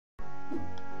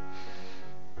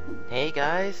Hey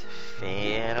guys,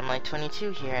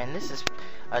 Phantom22 here, and this is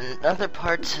another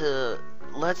part to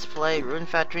Let's Play Rune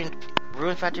Factory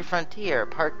Frontier,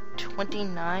 part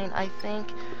 29, I think.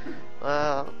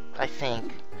 I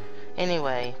think.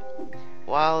 Anyway,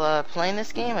 while playing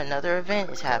this game, another event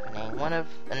is happening.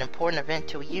 An important event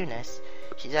to Eunice.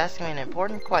 She's asking me an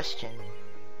important question.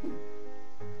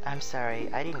 I'm sorry,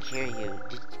 I didn't hear you.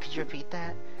 Could you repeat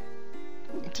that?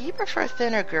 Do you prefer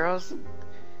thinner girls?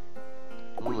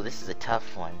 Ooh, this is a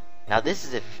tough one. Now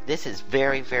this is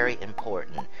very, very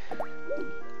important.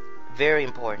 Very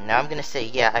important. Now I'm gonna say,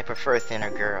 yeah, I prefer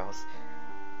thinner girls.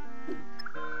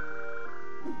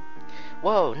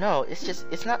 Whoa, no, it's just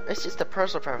a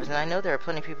personal preference, and I know there are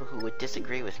plenty of people who would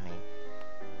disagree with me.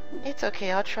 It's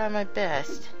okay, I'll try my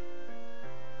best.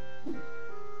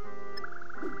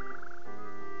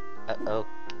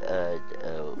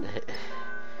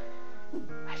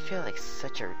 I feel like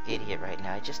such an idiot right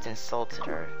now. I just insulted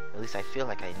her. At least I feel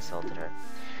like I insulted her.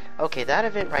 Okay, that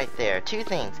event right there. Two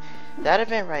things. That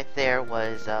event right there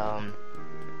was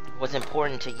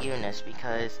important to Eunice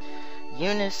because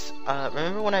Eunice,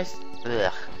 remember when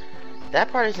that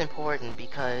part is important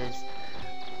because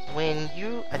when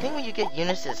you get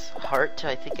Eunice's heart to,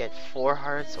 I think, at 4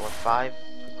 hearts or 5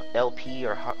 LP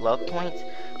or love points,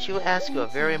 she will ask you a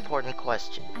very important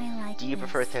question. Do you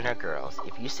prefer thinner girls?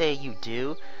 If you say you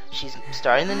do, she's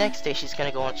starting the next day. She's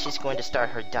going to start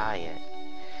her diet,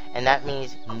 and that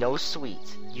means no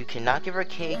sweets. You cannot give her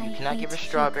cake. You cannot give her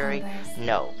strawberry.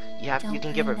 No, you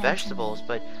can give her vegetables,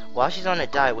 but while she's on a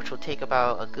diet, which will take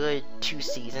about a good 2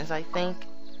 seasons, I think.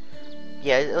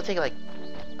 Yeah, it'll take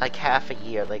like half a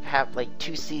year, like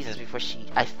 2 seasons before she.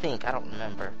 I think, I don't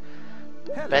remember.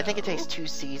 But I think it takes 2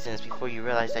 seasons before you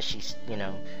realize that she's,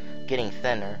 getting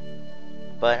thinner.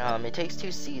 But it takes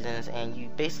 2 seasons, and you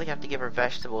basically have to give her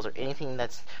vegetables or anything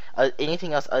else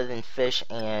other than fish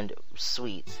and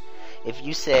sweets. If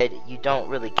you said you don't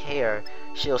really care,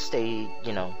 she'll stay,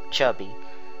 chubby.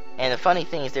 And the funny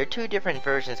thing is, there are 2 different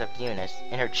versions of Eunice,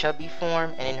 in her chubby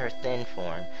form and in her thin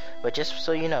form. But just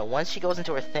so you know, once she goes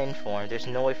into her thin form, there's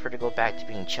no way for her to go back to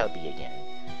being chubby again.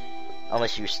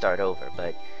 Unless you start over,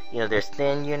 but there's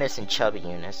thin Eunice and chubby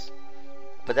Eunice.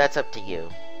 But that's up to you.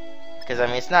 Because,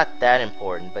 it's not that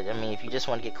important, but, if you just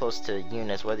want to get close to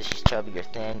Eunice, whether she's chubby or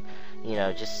thin, if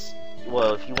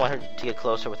you want her to get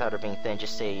closer without her being thin,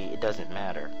 just say it doesn't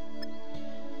matter.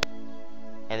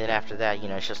 And then after that,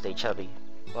 she'll stay chubby.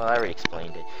 Well, I already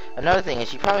explained it. Another thing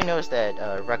is, you probably noticed that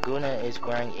Raguna is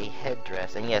wearing a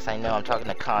headdress. And yes, I know I'm talking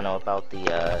to Kano about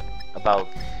the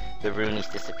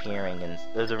Roonies disappearing, and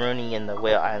the Rooney and the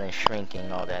Whale Island shrinking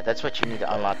and all that. That's what you need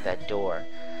to unlock that door,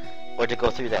 or to go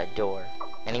through that door.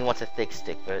 And he wants a thick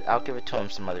stick, but I'll give it to him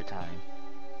some other time.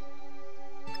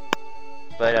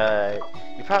 But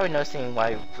you're probably noticing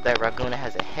why that Raguna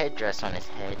has a headdress on his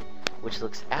head, which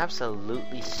looks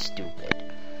absolutely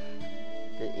stupid.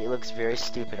 It looks very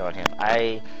stupid on him.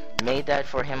 I made that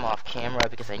for him off camera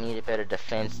because I needed better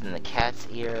defense than the cat's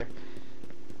ear.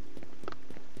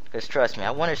 Because trust me,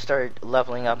 I want to start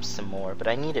leveling up some more, but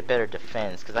I needed better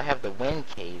defense because I have the wind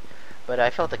cave. But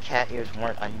I felt the cat ears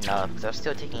weren't enough because I was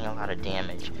still taking a lot of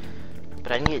damage.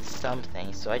 But I needed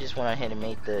something, so I just went ahead and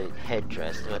made the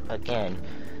headdress. But again,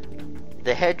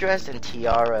 the headdress and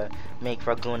tiara make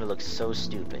Raguna look so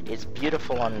stupid. It's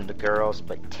beautiful on the girls,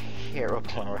 but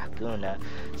terrible on Raguna.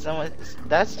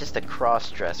 That's just a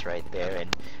cross dress right there.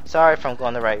 And sorry if I'm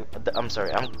going I'm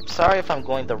sorry if I'm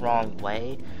going the wrong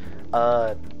way.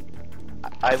 I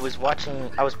was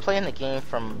playing the game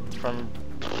from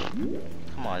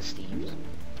come on, Steve.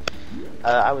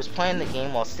 I was playing the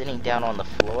game while sitting down on the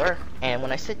floor, and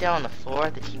when I sit down on the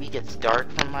floor, the TV gets dark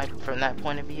from that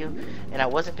point of view, and I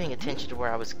wasn't paying attention to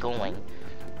where I was going.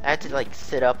 I had to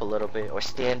sit up a little bit or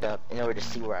stand up in order to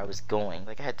see where I was going.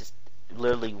 I had to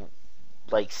literally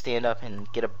stand up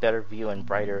and get a better view and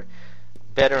better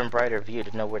and brighter view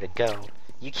to know where to go.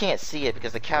 You can't see it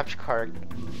because the capture card,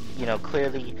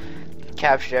 clearly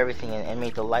captured everything and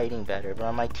made the lighting better. But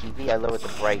on my TV, I lowered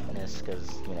the brightness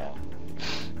because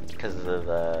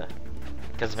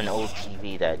of an old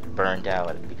TV that burned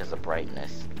out because of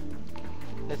brightness.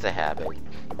 It's a habit.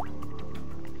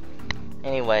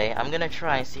 Anyway, I'm gonna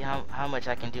try and see how much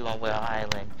I can do on Whale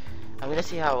Island. I'm gonna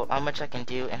see how much I can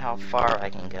do and how far I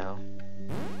can go.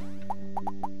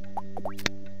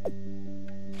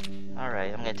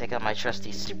 Alright, I'm gonna take out my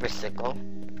trusty super sickle.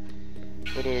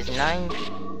 It is 9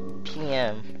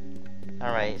 p.m.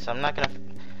 Alright, so I'm not gonna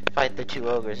fight the 2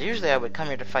 ogres. Usually I would come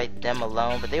here to fight them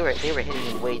alone, but they were hitting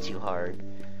me way too hard.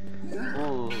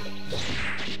 Ooh.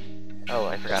 Oh,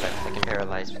 I forgot I can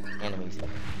paralyze enemies.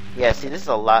 Yeah, see, this is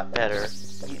a lot better.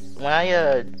 When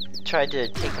I tried to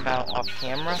take them out off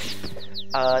camera,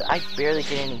 I barely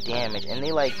did any damage, and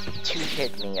they like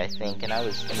 2-hit me, I think, and I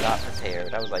was not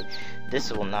prepared. I was like,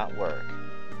 this will not work.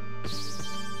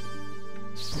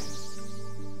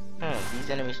 These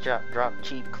enemies drop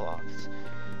cheap cloths.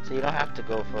 So you don't have to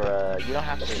go for, you don't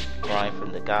have to grind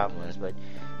from the goblins, but,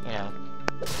 you know,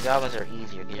 the goblins are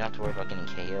easier, because you don't have to worry about getting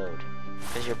KO'd.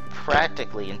 Because you're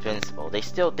practically invincible. They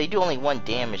do only 1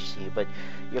 damage to you, but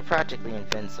you're practically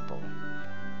invincible.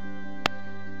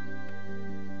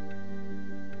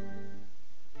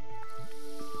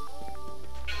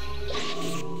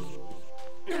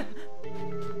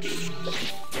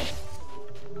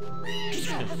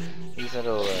 These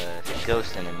little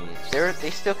ghost enemies, they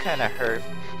still kind of hurt.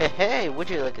 Hey, would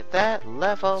you look at that?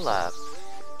 Level up.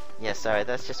 Yeah, sorry,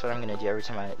 that's just what I'm gonna do every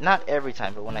time not every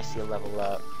time, but when I see a level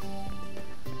up.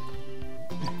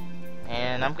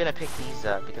 And I'm gonna pick these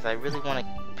up because I really want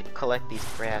to collect these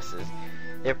grasses.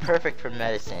 They're perfect for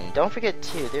medicine. Don't forget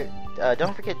too,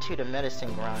 the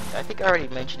medicine grind. I think I already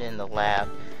mentioned it in the lab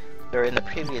or in the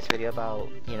previous video about,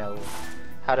 you know,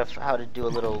 how to do a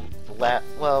little lab.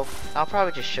 Well, I'll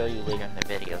probably just show you later in the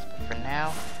videos. But for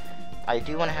now, I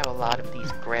do want to have a lot of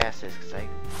these grasses because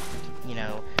you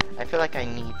know, I feel like I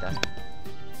need them.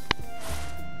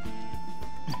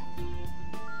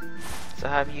 So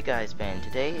how have you guys been?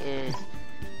 Today is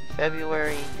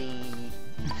February the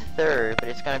 3rd, but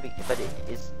it's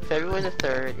February the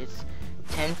 3rd. It's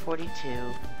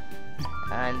 10:42,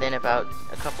 and then about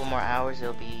a couple more hours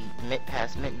it'll be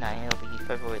past midnight. It'll be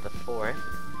February the 4th.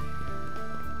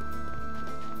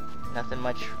 Nothing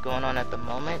much going on at the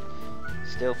moment.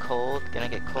 Still cold. Gonna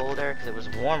get colder because it was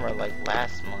warmer like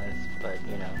last month, but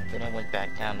you know, then it went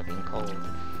back down to being cold.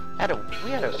 It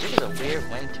was a weird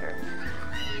winter.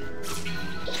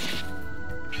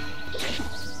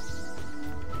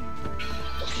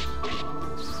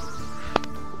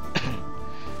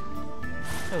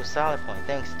 Oh, solid point.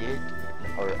 Thanks, dude.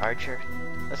 Or Archer.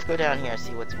 Let's go down here and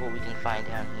see what we can find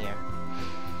down here.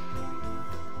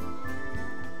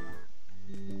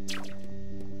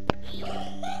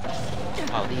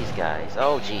 Oh, these guys.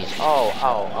 Oh, jeez.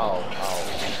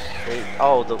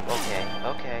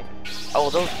 Okay. Oh,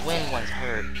 those wind ones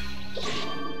hurt.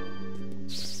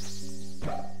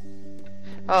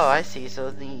 Oh, I see.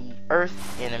 So the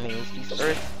earth enemies, these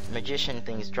earth magician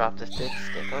things drop the thick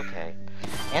stick. Okay.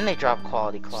 And they drop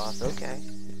quality cloth. Okay.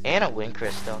 And a wind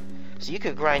crystal. So you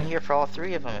could grind here for all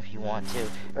 3 of them if you want to.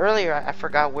 Earlier, I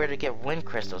forgot where to get wind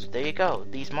crystals. There you go.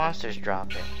 These monsters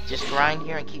drop it. Just grind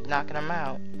here and keep knocking them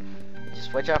out.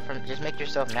 Just watch out from. Just make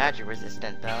yourself magic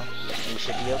resistant, though. You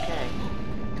should be okay.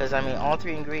 Because, I mean, all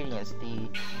 3 ingredients, the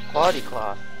quality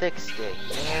cloth, thick stick,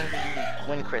 and the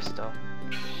wind crystal,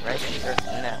 right here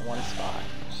in that one spot.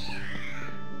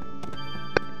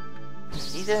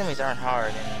 These enemies aren't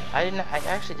hard, and I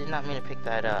actually did not mean to pick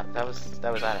that up. That was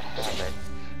out of habit.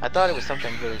 I thought it was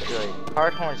something really good.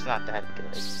 Hard horn's not that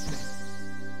good.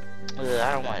 Ugh,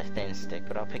 I don't want a thin stick,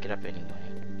 but I'll pick it up anyway.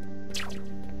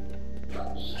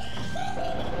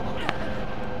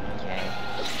 Okay,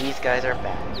 these guys are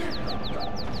bad.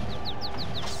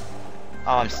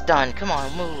 Oh, I'm stunned. Come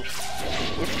on, move.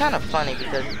 It's kind of funny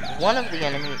because one of the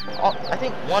enemies, I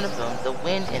think one of them, the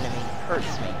wind enemy,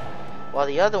 hurts me. While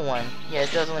the other one, yeah,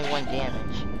 it does only 1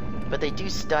 damage. But they do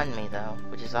stun me though,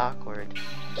 which is awkward.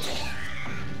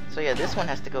 So yeah, this one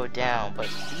has to go down, but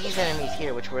these enemies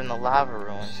here, which were in the lava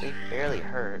ruins, they barely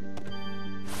hurt.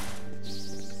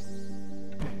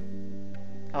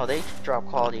 Oh, they drop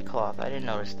quality cloth. I didn't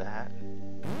notice that.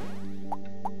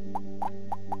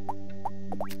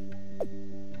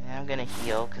 And I'm gonna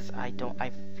heal because I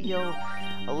feel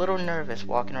a little nervous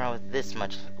walking around with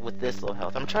this low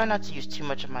health. I'm trying not to use too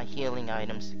much of my healing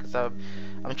items because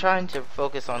I'm trying to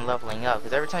focus on leveling up.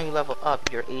 Because every time you level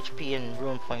up, your HP and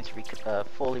rune points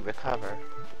fully recover.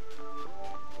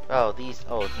 Oh,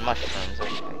 mushrooms.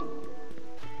 Okay.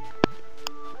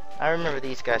 I remember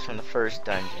these guys from the first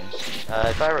dungeon.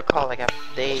 If I recall, like,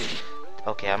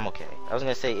 okay, I'm okay. I was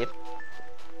gonna say, if...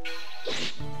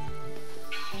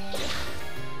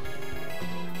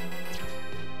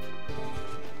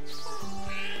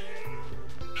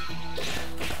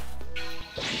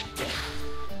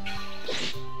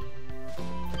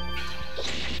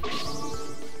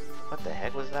 What the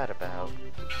heck was that about?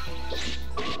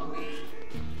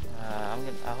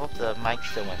 I hope the mic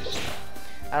still went through.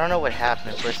 I don't know what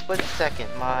happened. For a split second,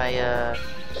 my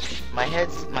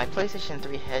PlayStation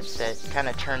 3 headset kind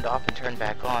of turned off and turned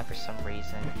back on for some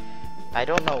reason. I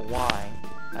don't know why.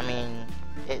 I mean,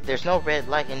 there's no red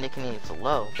light indicating it's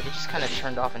low, but it just kind of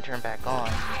turned off and turned back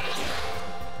on.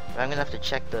 But I'm gonna have to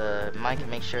check the mic and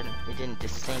make sure it didn't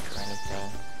desync or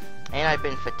anything. And I've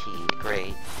been fatigued.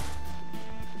 Great.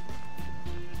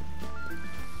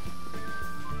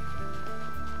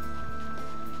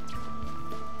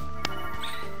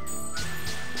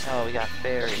 Oh, we got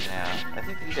fairies now. I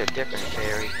think these are different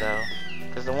fairies, though.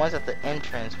 Because the ones at the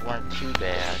entrance weren't too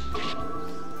bad.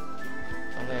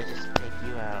 I'm gonna just take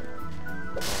you out.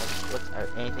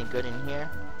 Anything good in here?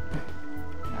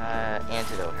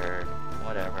 Antidote herb.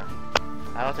 Whatever.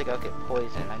 I don't think I'll get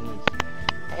poisoned. I need...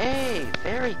 Hey!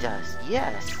 Fairy dust!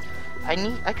 Yes! I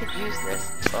could use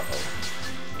this. Uh-oh.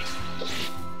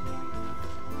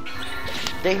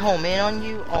 They home in on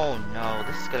you? Oh no,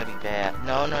 this is gonna be bad.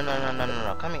 No.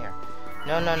 Come here.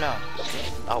 No.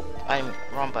 Oh, I'm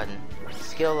wrong button.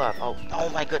 Skill up. Oh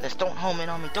my goodness, don't home in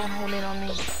on me. Don't home in on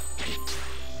me.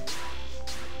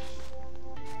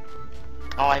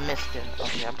 Oh, I missed him.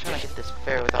 Okay, I'm trying to get this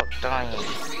fairy without dying.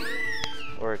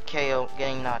 Or KO,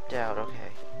 getting knocked out.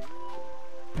 Okay.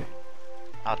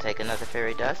 I'll take another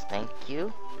fairy dust. Thank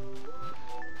you.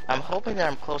 I'm hoping that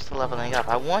I'm close to leveling up.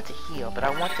 I want to heal, but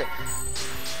I want to...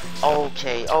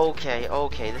 Okay.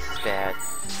 This is bad.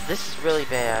 This is really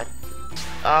bad.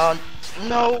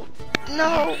 No.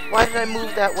 Why did I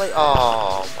move that way?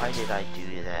 Oh, why did I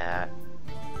do that?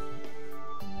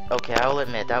 Okay, I'll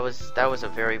admit, that was a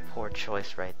very poor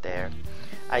choice right there.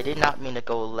 I did not mean to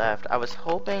go left. I was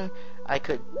hoping I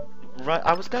could run...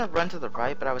 I was gonna run to the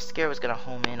right, but I was scared it was gonna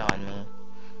home in on me.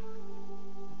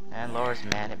 And Laura's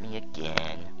mad at me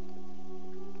again.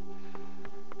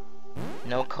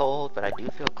 No cold, but I do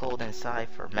feel cold inside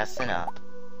for messing up.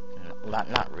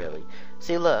 Not really.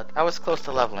 See, look, I was close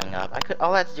to leveling up.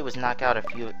 All I had to do was knock out a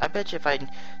few. I bet you if I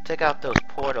took out those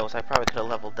portals, I probably could have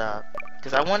leveled up.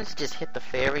 Because I wanted to just hit the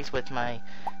fairies with my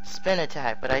spin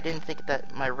attack, but I didn't think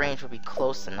that my range would be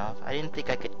close enough. I didn't think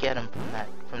I could get them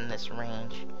from this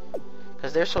range.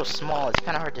 Because they're so small, it's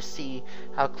kind of hard to see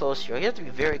how close you are. You have to be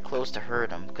very close to hurt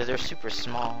them, because they're super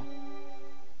small.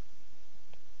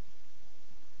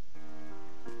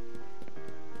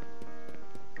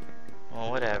 Well,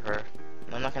 whatever.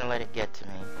 I'm not gonna let it get to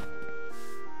me.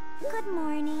 Good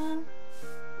morning.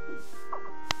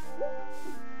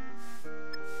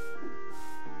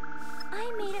 I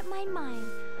made up my mind.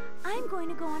 I'm going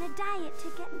to go on a diet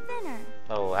to get thinner.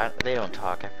 Oh, they don't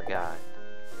talk, I forgot.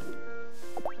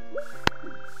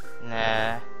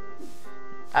 Nah.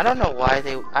 I don't know why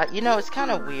they... you know, it's kind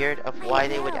of weird of why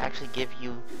they would actually give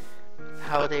you...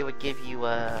 How they would give you,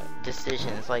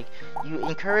 decisions. Like, you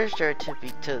encouraged her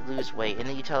to lose weight, and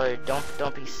then you tell her,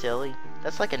 don't be silly.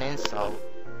 That's like an insult.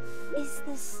 Is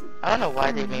this... I don't know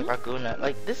why they made Raguna...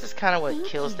 Like, this is kind of what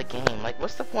kills the game. Like,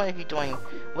 what's the point of you doing...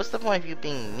 What's the point of you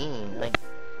being mean? Like,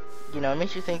 you know, it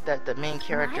makes you think that the main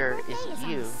character is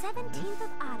you. On the 17th of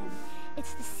autumn.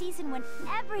 It's the season when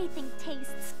everything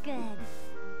tastes good.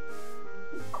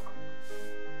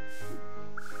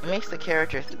 It makes the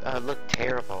character look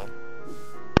terrible.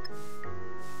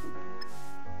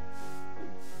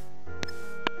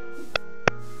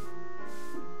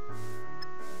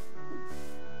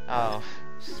 Oh,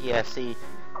 yeah, see,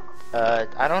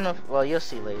 I don't know if, well, you'll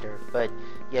see later, but,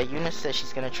 yeah, Eunice says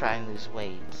she's gonna try and lose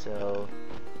weight, so...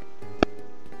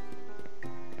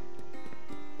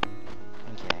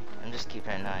 Okay, I'm just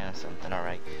keeping an eye on something,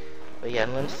 alright. But yeah,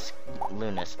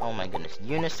 Lunas, oh my goodness,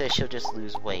 Eunice says she'll just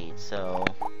lose weight, so...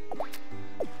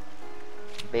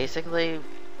 Basically,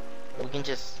 we can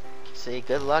just say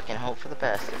good luck and hope for the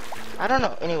best. I don't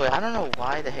know, anyway, I don't know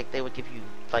why the heck they would give you,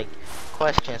 like,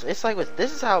 questions. It's like,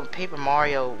 this is how Paper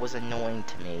Mario was annoying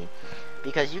to me.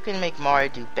 Because you can make Mario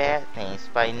do bad things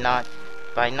by not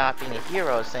being a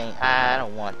hero, saying, I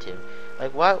don't want to.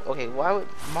 Like, why would,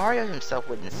 Mario himself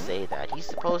wouldn't say that. He's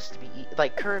supposed to be,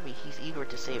 like Kirby, he's eager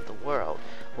to save the world.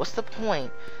 What's the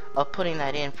point of putting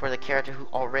that in for the character who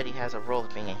already has a role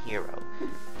of being a hero?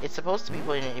 It's supposed to be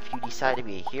put in if you decide to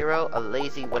be a hero, a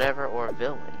lazy whatever, or a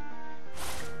villain.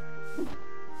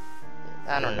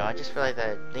 I don't know, I just feel like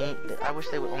that I wish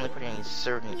they would only put it in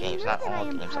certain games, not all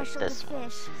games like this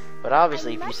one. But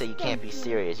obviously, if you say you can't be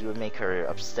serious, you would make her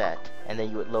upset, and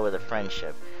then you would lower the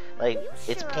friendship. Like,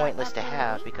 it's pointless to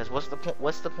have, because what's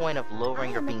the point of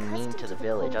lowering or being mean to the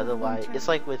village? Otherwise, it's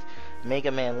like with Mega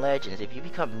Man Legends. If you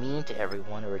become mean to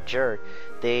everyone or a jerk,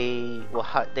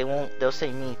 they'll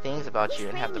say mean things about you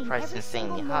and have the price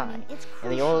insanely high.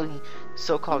 And the only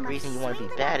so-called reason you want to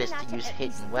be bad is to use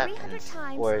hidden weapons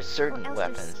or certain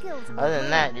weapons. Other than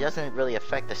that, it doesn't really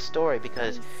affect the story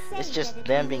because it's just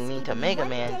them being mean to Mega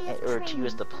Man or to you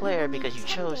as the player because you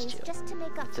chose to.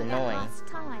 It's annoying.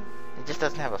 It just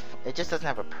doesn't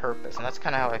have a purpose, and that's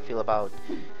kind of how I feel about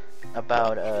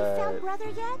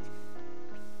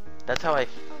that's how I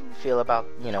feel about,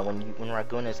 you know, when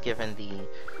Raguna is given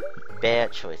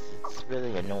bad choices. It's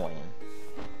really annoying.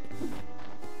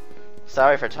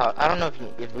 Sorry for I don't know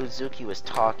if Uzuki was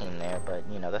talking there, but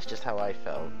you know, that's just how I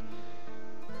felt.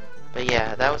 But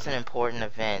yeah, that was an important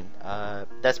event.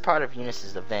 That's part of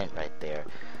Eunice's event right there.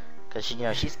 Because, you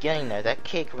know, she's getting there. That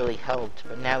cake really helped,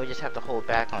 but now we just have to hold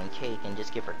back on cake and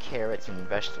just give her carrots and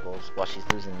vegetables while she's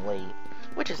losing weight.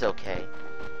 Which is okay.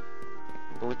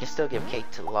 But we can still give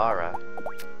cake to Lara.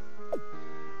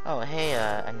 Oh, hey,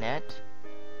 Annette.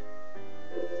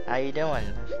 How you doing?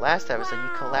 Last episode, you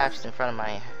collapsed in front of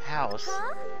my house.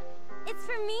 Huh? It's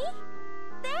for me?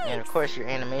 Thanks. And of course, your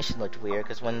animation looked weird,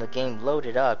 because when the game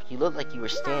loaded up, you looked like you were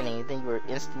standing, and then you were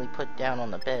instantly put down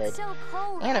on the bed. So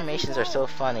cold Animations are so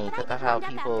funny of how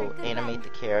people animate the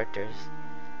characters.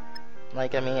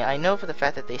 Like, I mean, I know for the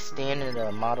fact that they stand in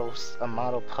a model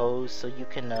pose, so you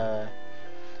can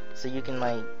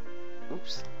like,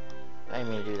 oops, I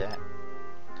didn't mean to do that.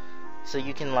 So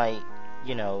you can, like,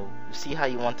 you know, see how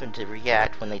you want them to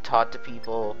react when they talk to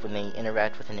people, when they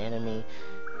interact with an enemy.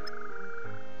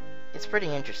 It's pretty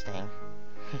interesting.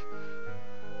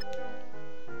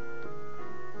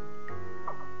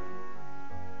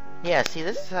 Yeah, see,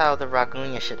 this is how the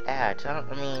Ragunya should act. I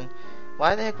mean,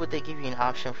 why the heck would they give you an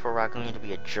option for Ragunya to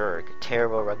be a jerk?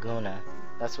 Terrible Raguna.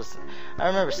 That's what's... I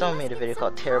remember someone made a video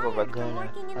called Terrible Raguna.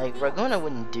 Like, Raguna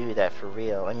wouldn't do that for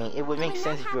real. I mean, it would make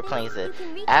sense if you were playing as an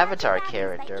avatar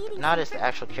character, but not as the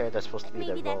actual character that's supposed to be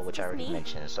the role, which I already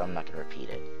mentioned, so I'm not going to repeat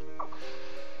it.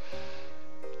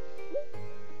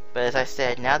 But as I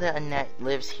said, now that Annette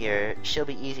lives here, she'll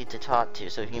be easy to talk to,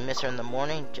 so if you miss her in the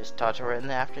morning, just talk to her in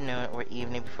the afternoon or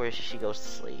evening before she goes to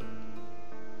sleep.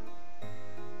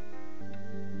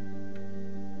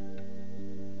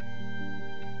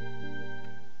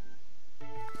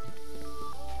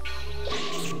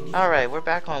 Alright, we're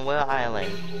back on Whale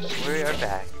Island. We are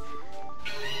back.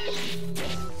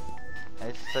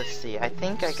 Let's see, I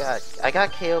think I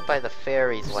got KO'd by the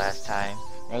fairies last time.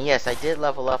 And yes, I did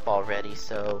level up already,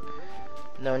 so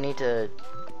no need to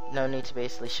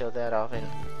basically show that off. And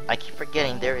I keep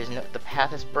forgetting the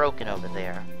path is broken over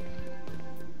there.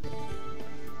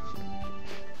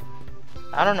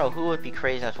 I don't know who would be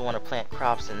crazy enough to want to plant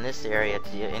crops in this area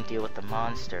and deal with the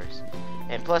monsters.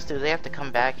 And plus, do they have to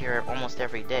come back here almost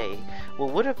every day?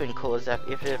 What would have been cool is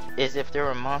if there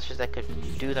were monsters that could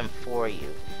do them for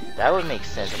you. That would make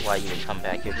sense of why you would come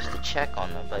back here, just to check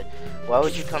on them. But why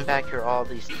would you come back here all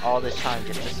this time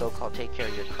just to so-called take care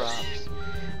of your crops?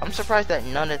 I'm surprised that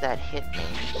none of that hit me.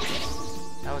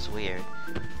 That was weird.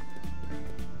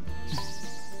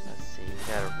 Let's see,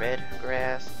 we got a red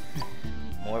grass,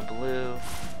 more blue,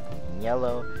 and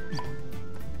yellow.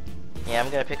 Yeah,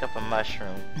 I'm gonna pick up a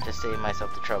mushroom to save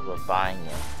myself the trouble of buying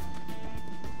it.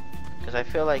 Because I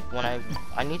feel like when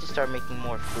I need to start making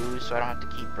more food so I don't have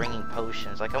to keep bringing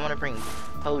potions. Like, I want to bring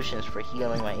potions for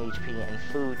healing my HP and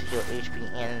food to heal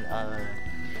HP and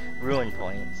rune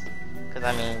points. Because,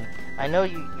 I mean, I know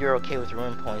you're okay with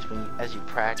rune points as you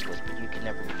practice, but you can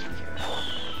never be too careful.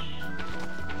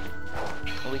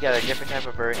 And we got a different type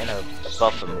of bird and a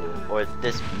buffamoo, or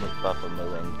this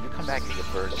buffamoo, and you come back to your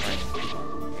bird friend.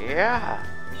 Yeah!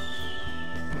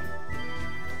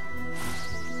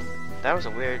 That was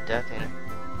a weird death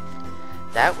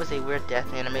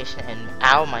animation, and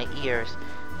ow, my ears.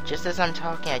 Just as I'm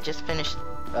talking, I just finished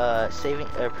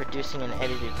producing an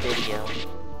edited video.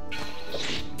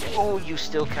 Oh, you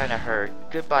still kinda hurt.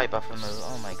 Goodbye, Buffamoo.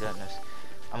 Oh my goodness.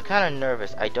 I'm kinda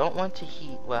nervous. I don't want to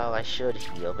heal. Well, I should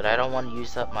heal, but I don't want to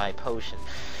use up my potion.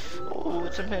 Oh,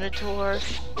 it's a Minotaur.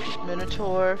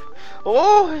 Minotaur.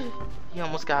 Oh! He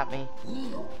almost got me.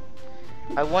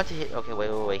 I want to hit. Okay,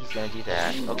 wait. He's gonna do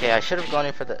that. Okay, I should have gone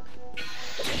in for the.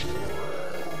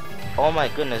 Oh my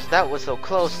goodness, that was so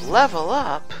close. Level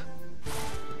up.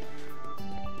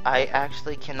 I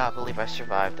actually cannot believe I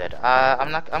survived that.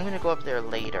 I'm gonna go up there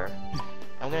later.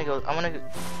 I wanna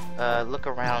look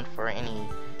around for any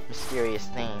mysterious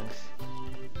things.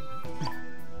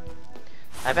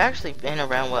 I've actually been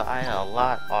around Whale Island a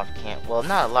lot off cam. Well,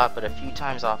 not a lot, but a few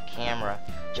times off camera,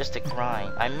 just to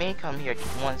grind. I may come here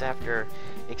once after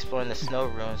exploring the snow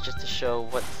ruins, just to show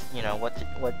what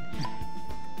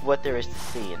there is to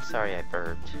see. And sorry, I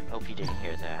burped. Hope you didn't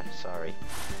hear that. Sorry.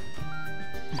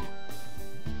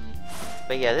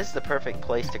 But yeah, this is the perfect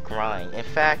place to grind. In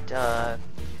fact, I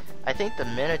think the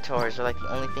Minotaurs are like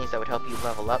the only things that would help you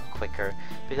level up quicker.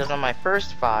 Because on my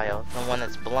first file, the one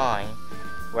that's blind,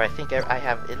 where I think I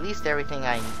have at least everything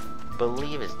I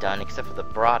believe is done, except for the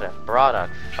Broddock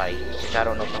fight, which I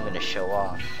don't know if I'm going to show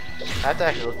off. I have to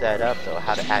actually look that up, though,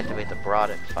 how to activate the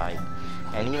Broddock fight.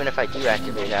 And even if I do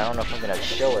activate it, I don't know if I'm going to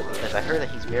show it, because I heard that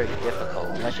he's very difficult,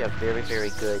 unless you have very,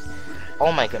 very good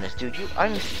Oh my goodness, dude,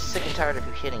 I'm sick and tired of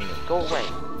you hitting me. Go away.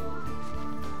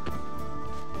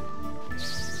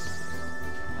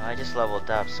 I just leveled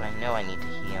up, so I know I need to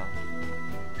heal.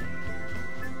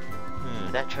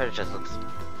 That treasure just looks...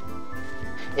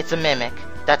 It's a mimic.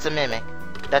 That's a mimic.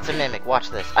 That's a mimic.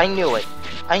 Watch this. I knew it.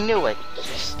 I knew it.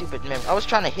 Stupid mimic. I was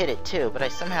trying to hit it too, but I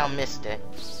somehow missed it.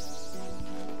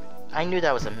 I knew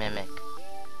that was a mimic.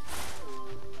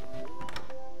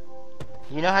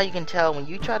 You know how you can tell when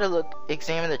you try to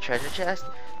examine the treasure chest,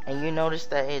 and you notice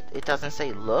that it doesn't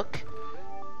say look?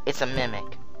 It's a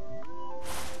mimic.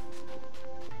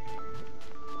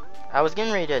 I was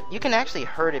getting ready to... You can actually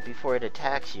hurt it before it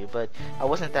attacks you, but I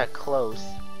wasn't that close.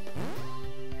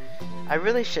 I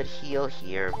really should heal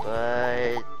here,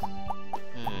 but...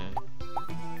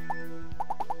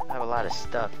 I have a lot of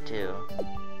stuff, too.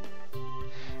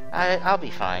 I'll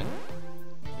be fine.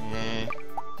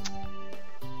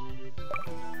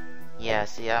 Yeah,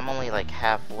 see, I'm only like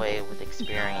halfway with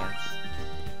experience.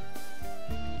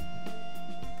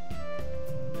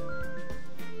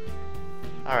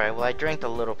 Alright, well I drank a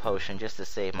little potion just to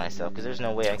save myself, because there's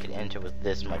no way I could enter with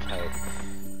this much health.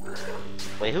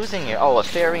 Wait, who's in here? Oh, a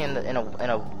fairy in a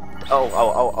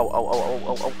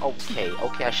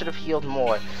okay, I should have healed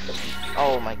more.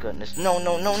 Oh my goodness. No.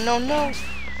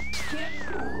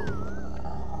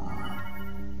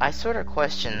 I sort of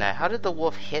question that. How did the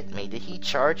wolf hit me? Did he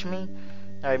charge me?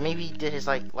 Or maybe he did his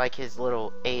like his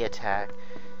little A attack.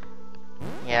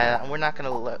 Yeah, we're not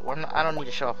gonna I don't need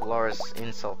to show off Laura's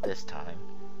insult this time.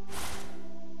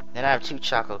 Then I have 2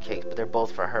 chocolate cakes, but they're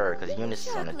both for her because Eunice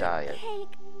is on a diet.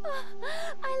 Cake. Oh,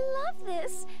 I love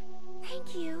this.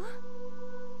 Thank you.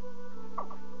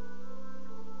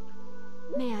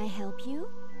 May I help you?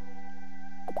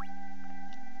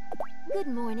 Good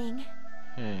morning.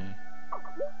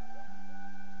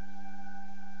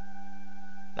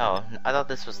 Oh, I thought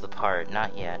this was the part.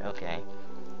 Not yet. Okay.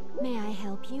 May I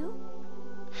help you?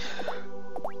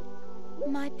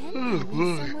 My pen pal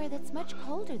is somewhere that's much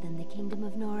colder than the kingdom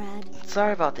of NORAD.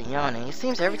 Sorry about the yawning. It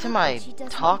seems every time I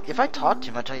talk, if I talk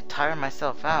too much, I tire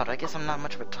myself out. I guess I'm not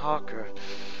much of a talker.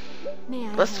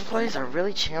 Let's plays are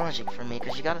really challenging for me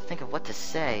because you got to think of what to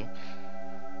say.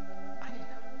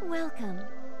 Welcome.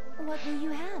 What will you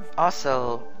have?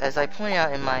 Also, as I pointed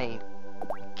out in my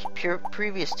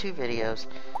previous 2 videos,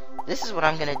 this is what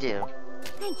I'm gonna do.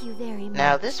 Thank you very much.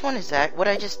 Now, this one is what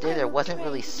I just did there wasn't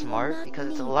really smart, because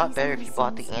it's a lot better if you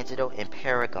bought the antidote in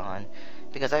Paragon,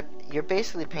 because you're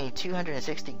basically paying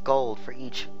 260 gold for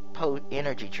each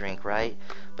energy drink, right?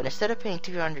 But instead of paying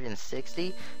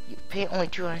 260, you pay only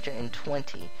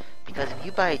 220, because if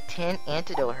you buy 10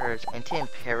 antidote herbs and 10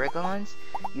 paragons,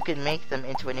 you can make them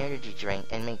into an energy drink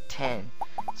and make 10.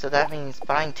 So that means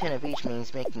buying 10 of each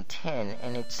means making 10,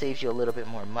 and it saves you a little bit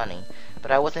more money.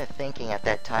 But I wasn't thinking at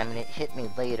that time, and it hit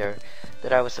me later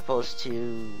that I was supposed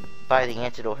to buy the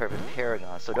antidote herb and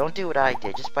paragon. So don't do what I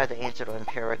did, just buy the antidote and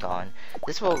paragon.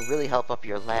 This will really help up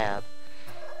your lab.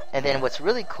 And then what's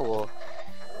really cool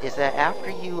is that after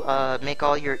you make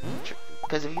all your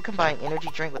because if you combine energy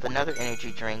drink with another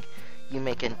energy drink, you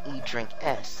make an E-Drink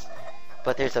S.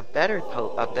 But there's a better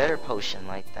potion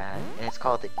like that, and it's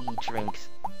called the E-Drinks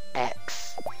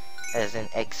X, as in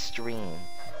extreme.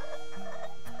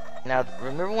 Now,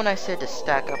 remember when I said to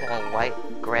stack up on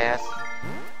white grass?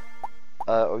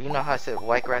 Or you know how I said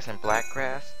white grass and black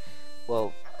grass?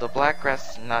 Well, the black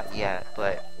grass, not yet,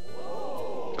 but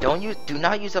do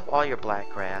not use up all your black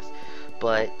grass.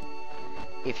 But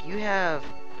if you have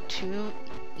 2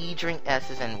 E-Drink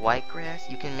S's and white grass,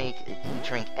 you can make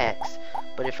E-Drink X.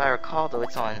 But if I recall, though,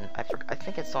 it's on, I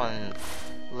think it's on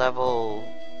level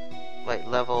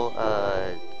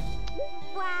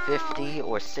 50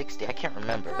 or 60, I can't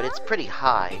remember, but it's pretty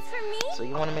high. So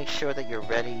you want to make sure that you're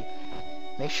ready.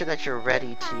 Make sure that you're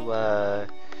ready to,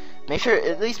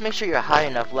 at least make sure you're high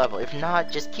enough level. If not,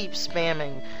 just keep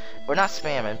spamming, or not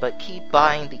spamming, but keep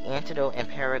buying the antidote and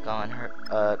paragon,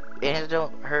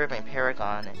 antidote herb and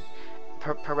paragon, and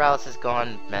paralysis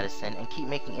gone medicine, and keep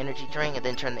making energy drink, and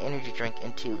then turn the energy drink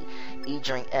into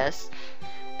E-Drink S,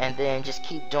 and then just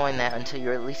keep doing that until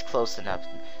you're at least close enough.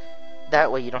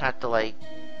 That way you don't have to, like,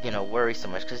 you know, worry so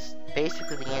much, because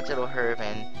basically the antidote herb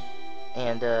and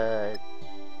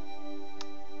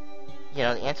you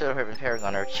know, the antidote herb and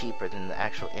paragon are cheaper than the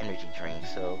actual energy drink,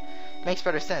 so it makes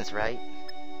better sense, right?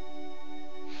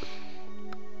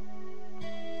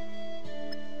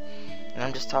 And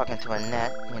I'm just talking to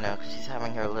Annette, you know, because she's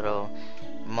having her little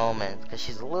moment, because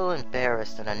she's a little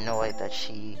embarrassed and annoyed that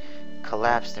she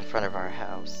collapsed in front of our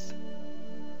house.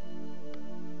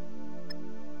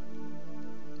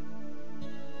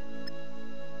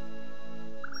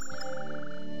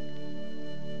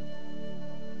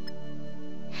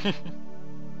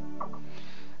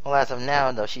 Well, as of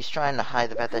now, though, she's trying to hide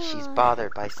the fact that she's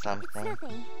bothered by It's something.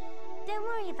 nothing. Don't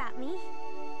worry about me.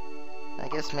 I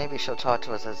guess maybe she'll talk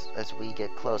to us as we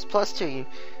get close. Plus, too,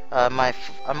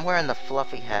 I'm wearing the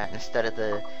fluffy hat instead of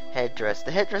the headdress.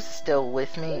 The headdress is still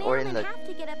with me or in the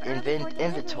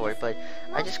inventory, but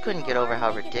I just couldn't get over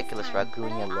how ridiculous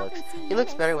Ragunya looks. He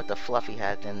looks better with the fluffy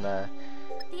hat than the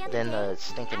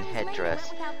stinking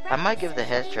headdress. I might give the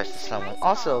headdress to someone.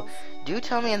 Also, do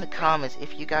tell me in the comments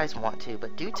if you guys want to,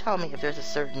 but do tell me if there's a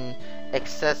certain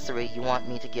accessory you want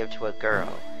me to give to a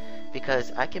girl,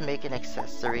 because I can make an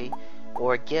accessory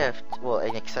or a gift, well,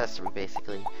 an accessory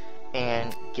basically,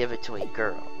 and give it to a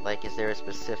girl. Like, is there a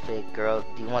specific girl,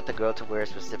 do you want the girl to wear a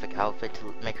specific outfit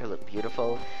to make her look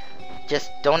beautiful? Just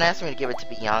don't ask me to give it to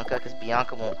Bianca, because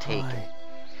Bianca won't take it.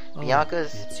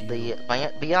 Bianca's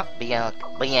Bianca.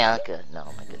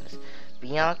 No, my goodness.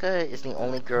 Bianca is the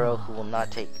only girl who will not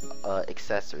take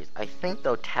accessories. I think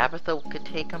though Tabitha could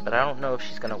take them, but I don't know if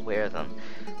she's gonna wear them.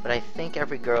 But I think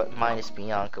every girl minus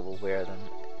Bianca will wear them.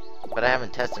 But I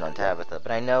haven't tested on Tabitha.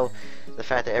 But I know the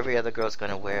fact that every other girl's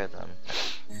gonna wear them.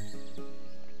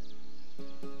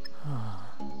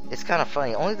 It's kind of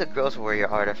funny. Only the girls will wear your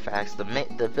artifacts.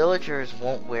 The villagers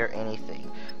won't wear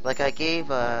anything. Like I gave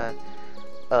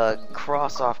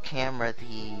Cross off camera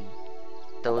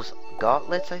those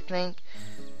gauntlets, I think.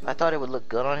 I thought it would look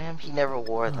good on him. He never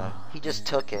wore them. He just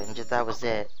took it and that was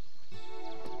it.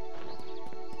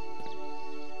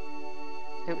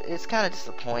 It's kind of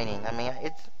disappointing. I mean,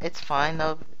 it's fine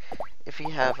though if you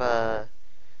have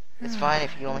it's fine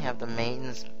if you only have the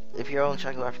maidens, if you're only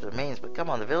trying to go after the maidens. But come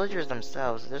on, the villagers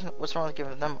themselves. What's wrong with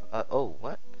giving them? Oh,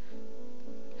 what?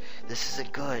 This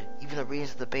isn't good. Even the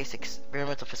readings of the basic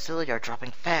experimental facility are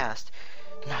dropping fast.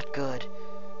 Not good.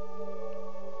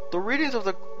 The readings of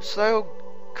the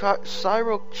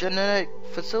cyrogenetic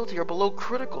facility are below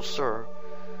critical, sir.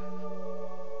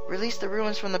 Release the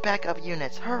ruins from the backup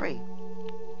units. Hurry.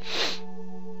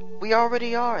 We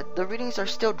already are. The readings are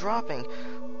still dropping.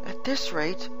 At this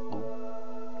rate...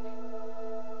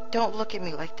 Don't look at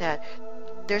me like that.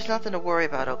 There's nothing to worry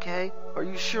about, okay? Are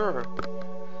you sure?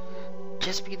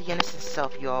 Just be the innocent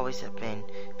self you always have been.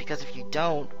 Because if you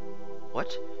don't...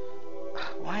 What?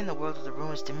 Why in the world are the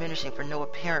ruins diminishing for no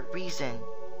apparent reason?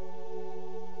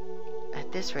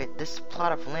 At this rate, this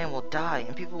plot of land will die,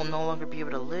 and people will no longer be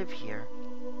able to live here.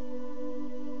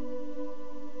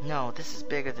 No, this is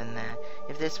bigger than that.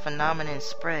 If this phenomenon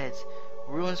spreads,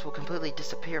 ruins will completely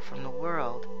disappear from the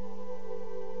world.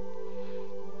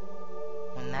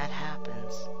 When that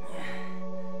happens...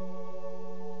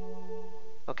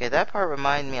 Okay, that part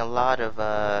reminded me a lot of,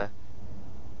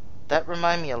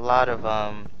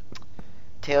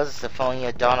 Tales of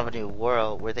Symphonia, Dawn of a New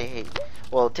World, where they,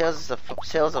 well, some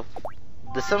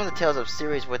of the Tales of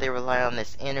series where they rely on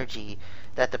this energy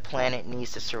that the planet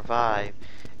needs to survive,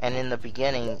 and in the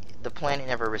beginning, the planet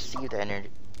never received that energy.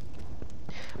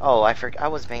 Oh, I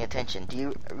wasn't paying attention. Do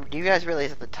you guys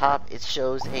realize at the top it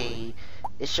shows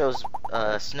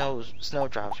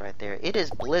snowdrops right there? It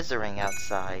is blizzarding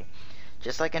outside.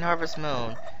 Just like in Harvest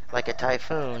Moon, like a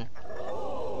typhoon,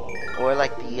 or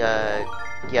like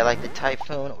the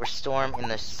typhoon or storm in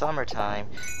the summertime,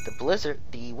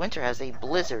 the winter has a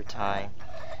blizzard time,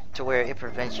 to where it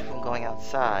prevents you from going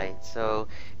outside. So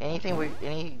anything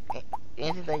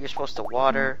that you're supposed to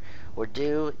water or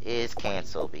do is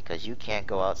canceled because you can't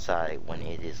go outside when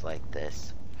it is like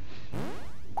this.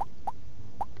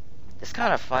 It's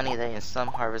kind of funny that in some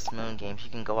Harvest Moon games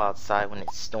you can go outside when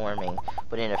it's storming,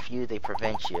 but in a few they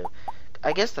prevent you.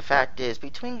 I guess the fact is,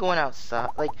 between going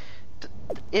outside, like,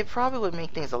 it probably would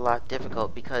make things a lot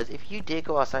difficult, because if you did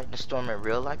go outside in a storm in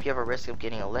real life, you have a risk of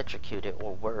getting electrocuted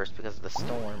or worse because of the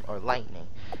storm or lightning.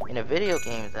 In a video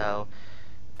game, though,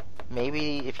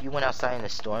 maybe if you went outside in a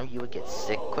storm, you would get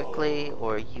sick quickly,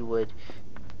 or you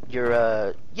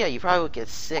probably would get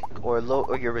sick, or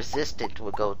your resistance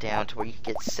would go down to where you could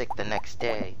get sick the next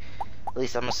day. At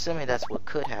least I'm assuming that's what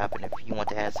could happen if you want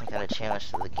to add some kind of challenge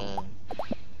to the game.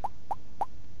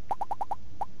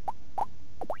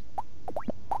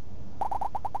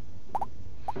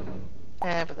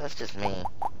 But that's just me.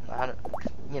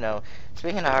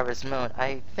 Speaking of Harvest Moon,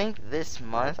 I think this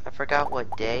month, I forgot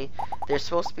what day, there's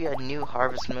supposed to be a new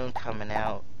Harvest Moon coming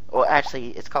out. Well, actually,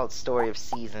 it's called Story of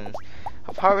Seasons.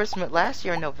 Harvest Moon, last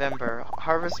year in November,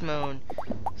 Harvest Moon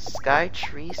Sky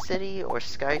Tree City or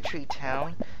Sky Tree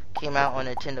Town came out on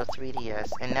Nintendo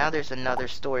 3DS, and now there's another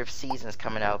Story of Seasons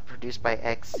coming out, produced by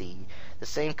XZ, the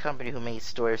same company who made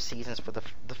Story of Seasons for the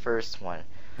first one.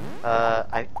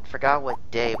 I forgot what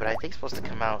day, but I think it's supposed to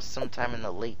come out sometime in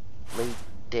the late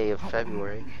day of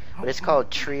February. But it's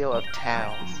called Trio of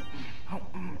Towns.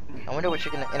 I wonder what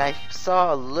you're gonna... And I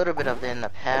saw a little bit of it in the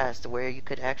past where you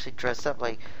could actually dress up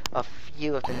like a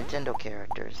few of the Nintendo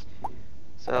characters.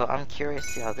 So I'm curious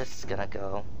to see how this is gonna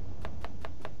go.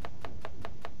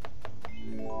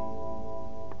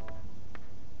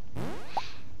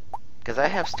 Because I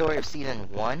have Story of Season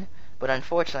 1, but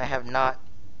unfortunately I have not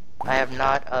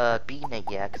beaten it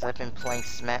yet because I've been playing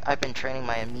I've been training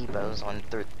my amiibos on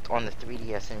the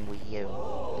 3DS and Wii U.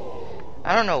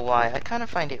 I don't know why. I kind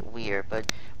of find it weird,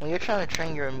 but when you're trying to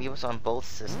train your amiibos on both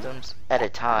systems at a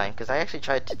time, because I actually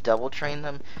tried to double train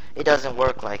them, it doesn't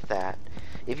work like that.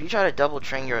 If you try to double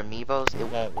train your amiibos, it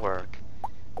won't work.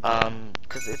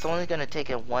 Because it's only going to take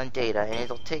in one data, and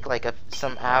it'll take like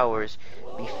some hours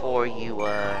before you,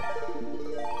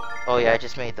 oh yeah,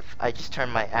 I just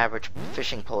turned my average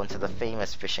fishing pole into the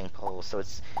famous fishing pole, so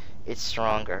it's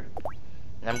stronger.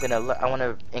 And I want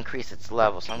to increase its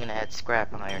level, so I'm gonna add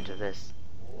scrap iron to this.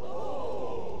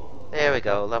 There we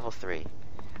go, level 3.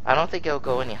 I don't think it'll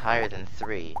go any higher than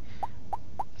 3.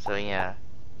 So yeah.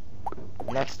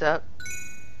 Next up,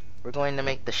 we're going to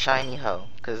make the shiny hoe,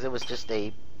 because it was just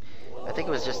I think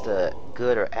it was just a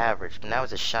good or average, but now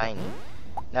it's a shiny.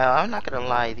 Now, I'm not gonna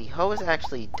lie, the hoe is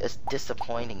actually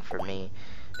disappointing for me,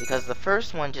 because the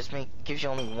first one just gives you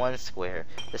only 1 square.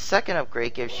 The second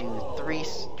upgrade gives you 3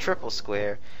 triple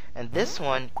square, and this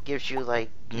one gives you like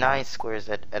 9 squares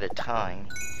at a time.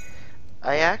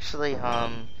 I actually,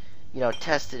 you know,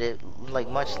 tested it like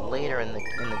much later in the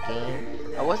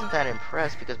game. I wasn't that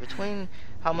impressed because between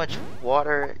how much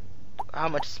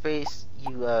space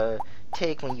you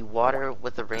take when you water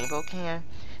with the rainbow can,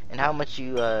 and how much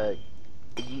you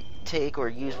take or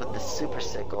use with the super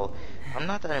sickle, I'm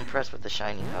not that impressed with the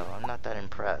shiny hoe. I'm not that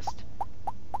impressed.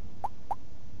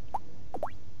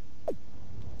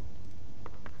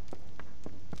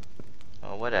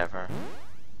 Oh, whatever.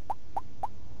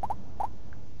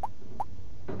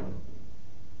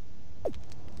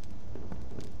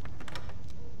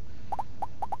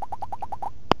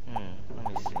 Let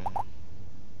me see.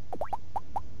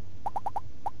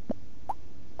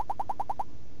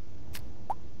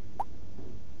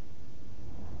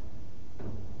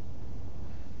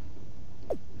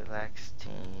 Relax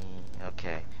team.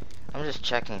 Okay. I'm just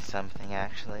checking something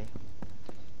actually.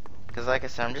 Because like I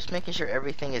said, I'm just making sure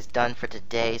everything is done for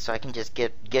today so I can just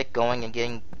get going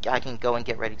and I can go and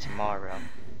get ready tomorrow.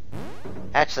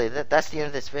 Actually, that's the end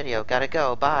of this video. Gotta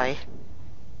go. Bye.